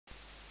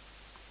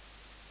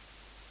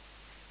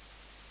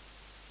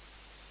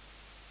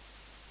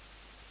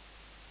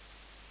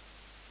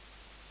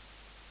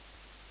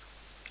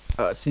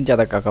Xin chào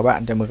tất cả các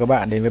bạn, chào mừng các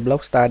bạn đến với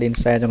blog Start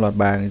Insight trong loạt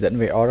bài hướng dẫn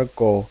về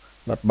Oracle,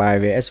 loạt bài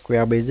về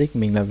SQL Basic.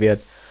 Mình là Việt.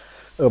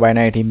 Ở bài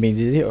này thì mình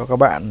giới thiệu với các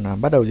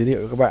bạn, bắt đầu giới thiệu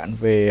với các bạn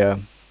về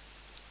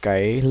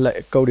cái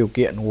câu điều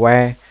kiện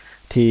where.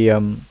 Thì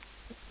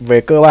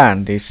về cơ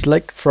bản thì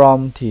select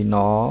from thì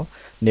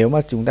nếu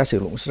mà chúng ta sử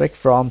dụng select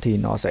from thì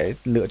nó sẽ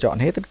lựa chọn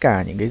hết tất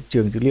cả những cái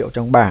trường dữ liệu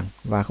trong bảng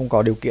và không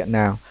có điều kiện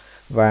nào.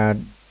 Và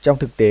trong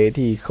thực tế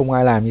thì không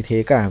ai làm như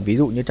thế cả. Ví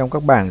dụ như trong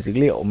các bảng dữ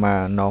liệu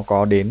mà nó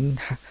có đến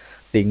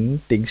tính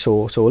tính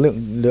số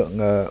lượng lượng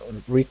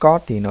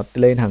record thì nó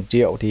lên hàng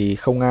triệu thì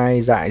không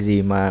ai dạy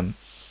gì mà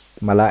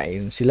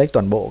lại select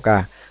toàn bộ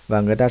cả,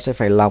 và người ta sẽ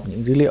phải lọc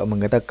những dữ liệu mà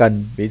người ta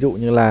cần. Ví dụ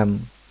như là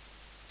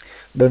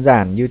đơn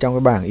giản như trong cái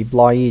bảng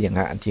employee chẳng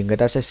hạn thì người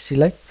ta sẽ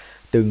select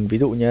từng, ví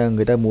dụ như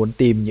người ta muốn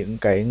tìm những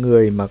cái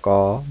người mà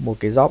có một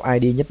cái job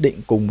ID nhất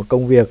định cùng một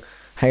công việc,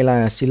 hay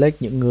là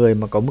select những người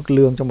mà có mức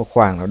lương trong một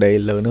khoảng nào đấy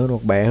lớn hơn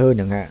hoặc bé hơn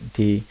chẳng hạn.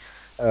 Thì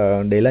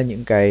đấy là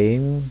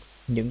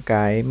những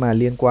cái mà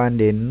liên quan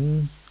đến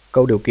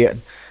câu điều kiện.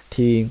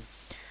 Thì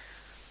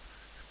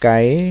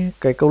cái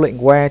câu lệnh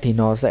where thì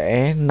nó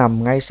sẽ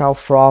nằm ngay sau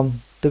from,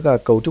 tức là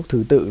cấu trúc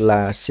thứ tự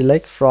là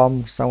select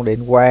from xong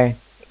đến where,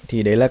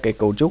 thì đấy là cái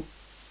cấu trúc.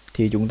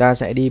 Thì chúng ta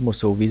sẽ đi một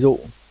số ví dụ.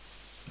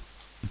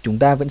 Chúng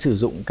ta vẫn sử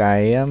dụng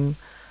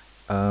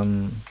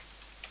um,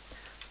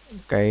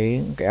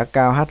 cái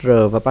account HR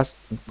và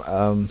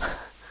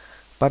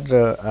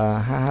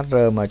HR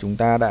mà chúng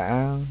ta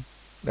đã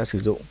sử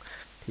dụng.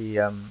 Thì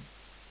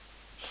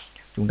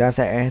chúng ta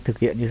sẽ thực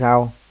hiện như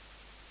sau.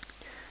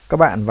 Các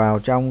bạn vào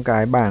trong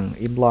cái bảng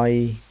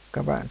employee,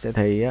 các bạn sẽ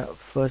thấy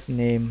first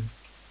name,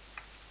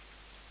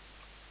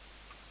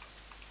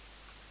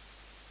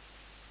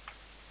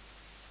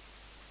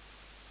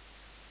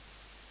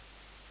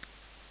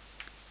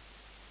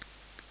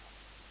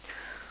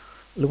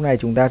 lúc này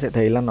chúng ta sẽ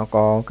thấy là nó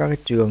có các cái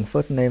trường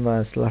first name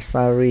và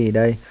salary ở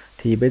đây.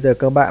 Thì bây giờ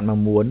các bạn mà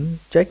muốn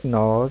check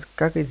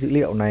các cái dữ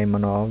liệu này mà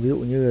nó ví dụ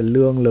như là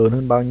lương lớn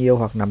hơn bao nhiêu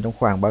hoặc nằm trong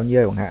khoảng bao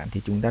nhiêu chẳng hạn,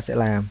 thì chúng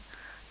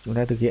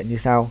ta thực hiện như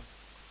sau.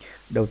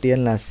 Đầu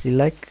tiên là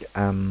select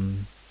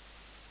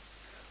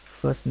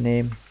first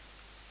name.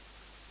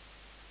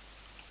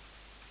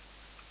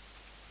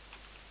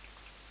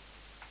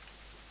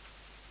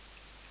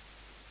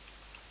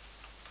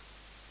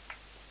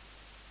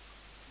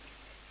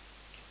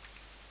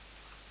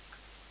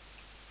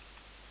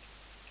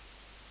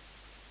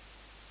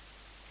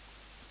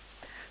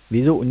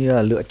 Ví dụ như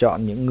là lựa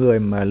chọn những người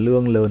mà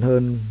lương lớn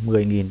hơn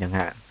 10.000 chẳng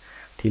hạn.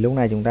 Thì lúc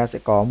này chúng ta sẽ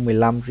có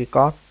 15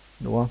 record,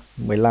 đúng không?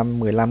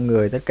 15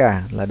 người tất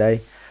cả là đây.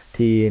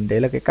 Thì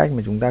đấy là cái cách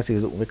mà chúng ta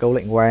sử dụng với câu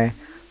lệnh where.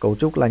 Cấu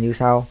trúc là như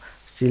sau.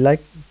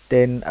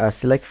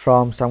 Select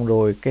from xong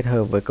rồi kết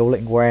hợp với câu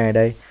lệnh where ở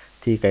đây.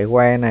 Thì cái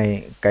where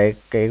này, cái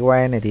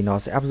where này thì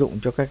nó sẽ áp dụng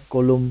cho các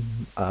column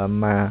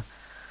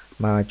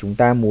mà chúng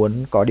ta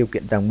muốn có điều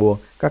kiện ràng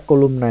buộc. Các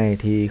column này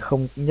thì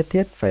không nhất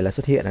thiết phải là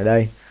xuất hiện ở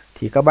đây.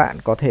 Thì các bạn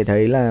có thể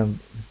thấy là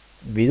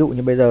ví dụ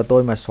như bây giờ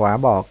tôi mà xóa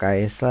bỏ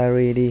cái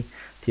salary đi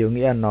thì có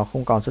nghĩa là nó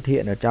không còn xuất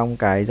hiện ở trong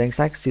cái danh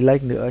sách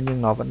select nữa,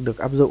 nhưng nó vẫn được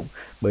áp dụng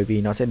bởi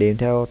vì nó sẽ đếm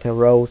theo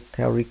row,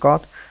 theo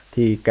record.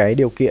 Thì cái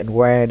điều kiện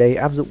where đây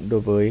áp dụng đối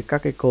với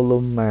các cái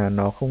column mà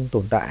nó không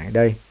tồn tại ở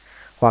đây,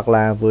 hoặc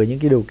là với những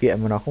cái điều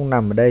kiện mà nó không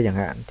nằm ở đây chẳng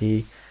hạn.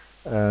 Thì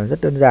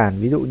rất đơn giản,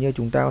 ví dụ như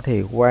chúng ta có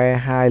thể where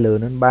 2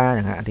 lớn hơn 3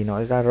 chẳng hạn thì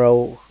nó ra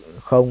row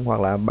không,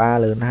 hoặc là 3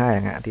 lớn hơn 2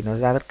 chẳng hạn thì nó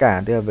ra tất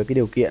cả. Tức là với cái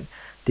điều kiện,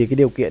 thì cái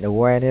điều kiện ở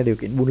where đây là điều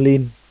kiện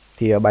boolean.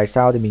 Thì ở bài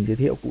sau thì mình giới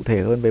thiệu cụ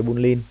thể hơn về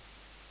boolean.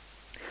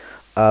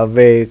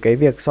 Về cái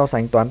việc so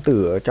sánh toán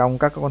tử ở trong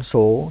các con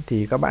số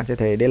thì các bạn sẽ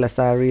thấy đây là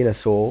salary là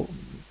số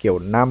kiểu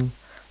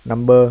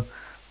number.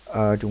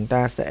 Chúng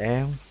ta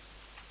sẽ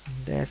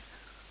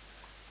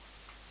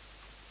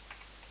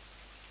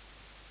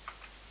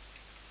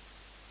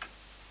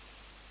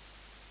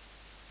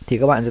thì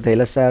các bạn sẽ thấy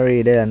là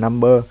salary đây là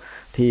number.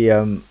 Thì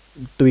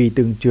tùy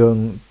từng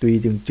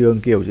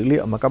trường kiểu dữ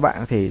liệu mà các bạn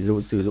có thể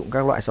sử dụng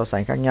các loại so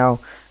sánh khác nhau.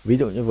 Ví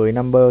dụ như với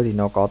number thì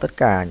nó có tất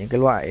cả những cái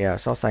loại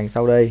so sánh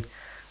sau đây.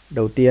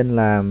 Đầu tiên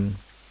là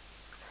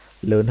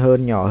lớn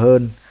hơn, nhỏ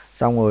hơn,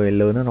 xong rồi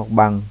lớn hơn hoặc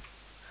bằng,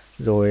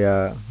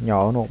 rồi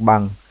nhỏ hơn hoặc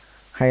bằng,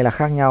 hay là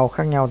khác nhau.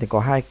 Khác nhau thì có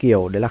hai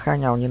kiểu, đấy là khác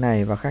nhau như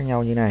này và khác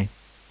nhau như này.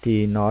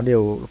 Thì nó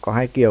đều có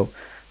hai kiểu.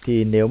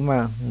 Thì nếu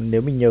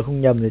mình nhớ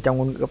không nhầm thì trong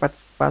ngôn ngữ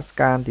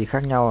Pascal thì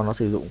khác nhau là nó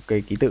sử dụng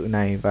cái ký tự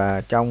này,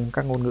 và trong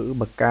các ngôn ngữ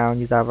bậc cao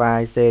như Java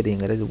hay C thì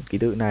người ta dùng ký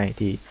tự này.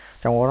 Thì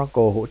trong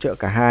Oracle hỗ trợ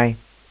cả hai.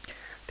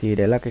 Thì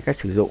đấy là cái cách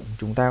sử dụng.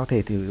 Chúng ta có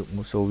thể sử dụng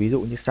một số ví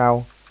dụ như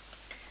sau.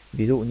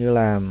 Ví dụ như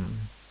là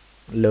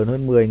lớn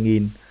hơn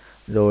 10.000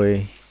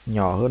 rồi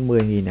nhỏ hơn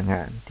 10.000 chẳng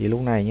hạn, thì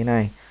lúc này như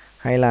này.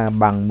 Hay là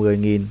bằng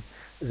 10.000.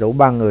 Dấu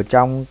bằng ở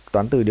trong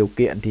toán tử điều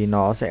kiện thì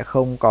nó sẽ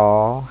không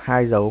có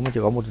hai dấu mà chỉ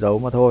có một dấu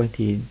mà thôi,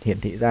 thì hiển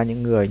thị ra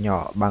những người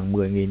nhỏ bằng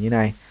 10.000 như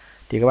này.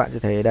 Thì các bạn sẽ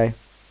thấy ở đây,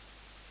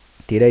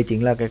 thì đây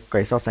chính là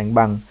cái so sánh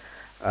bằng.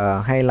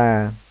 Hay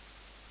là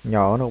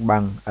nhỏ hơn hoặc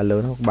bằng,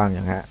 lớn hơn hoặc bằng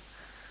chẳng hạn,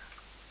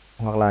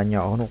 hoặc là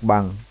nhỏ hơn hoặc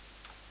bằng.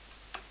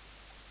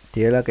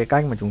 Thì đây là cái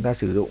cách mà chúng ta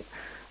sử dụng.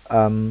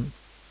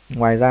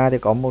 Ngoài ra thì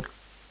có một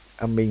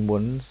mình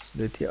muốn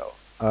giới thiệu,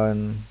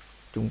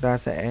 chúng ta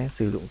sẽ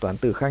sử dụng toán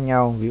từ khác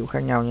nhau, ví dụ khác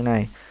nhau như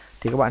này,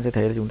 thì các bạn sẽ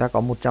thấy là chúng ta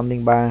có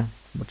 103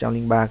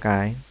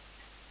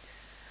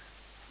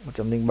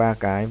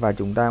 cái, và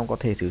chúng ta cũng có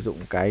thể sử dụng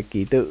cái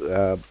ký tự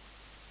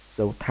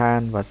dấu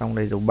than và xong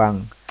đây dấu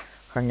bằng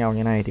khác nhau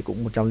như này thì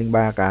cũng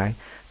 103 cái.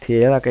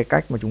 Thì đấy là cái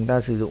cách mà chúng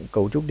ta sử dụng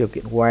cấu trúc điều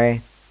kiện where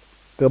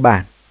cơ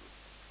bản.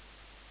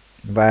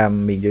 Và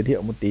mình giới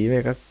thiệu một tí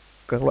về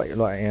các loại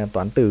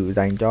toán từ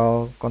dành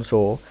cho con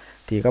số.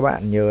 Thì các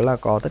bạn nhớ là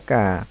có tất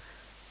cả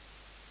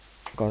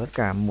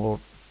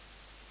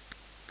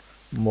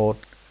 1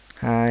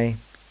 2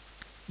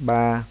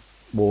 3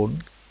 4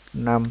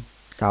 5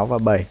 6 và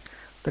 7.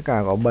 Tất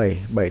cả có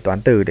 7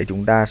 toán từ để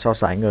chúng ta so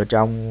sánh ở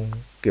trong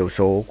kiểu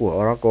số của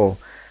Oracle.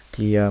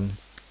 Thì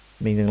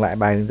mình dừng lại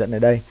bài hướng dẫn ở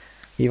đây.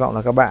 Hy vọng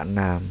là các bạn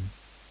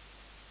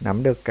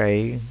nắm được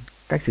cái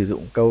cách sử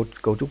dụng cấu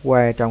trúc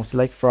where trong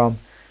select from.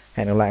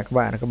 Hẹn gặp lại các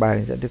bạn ở các bài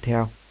hướng dẫn tiếp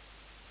theo.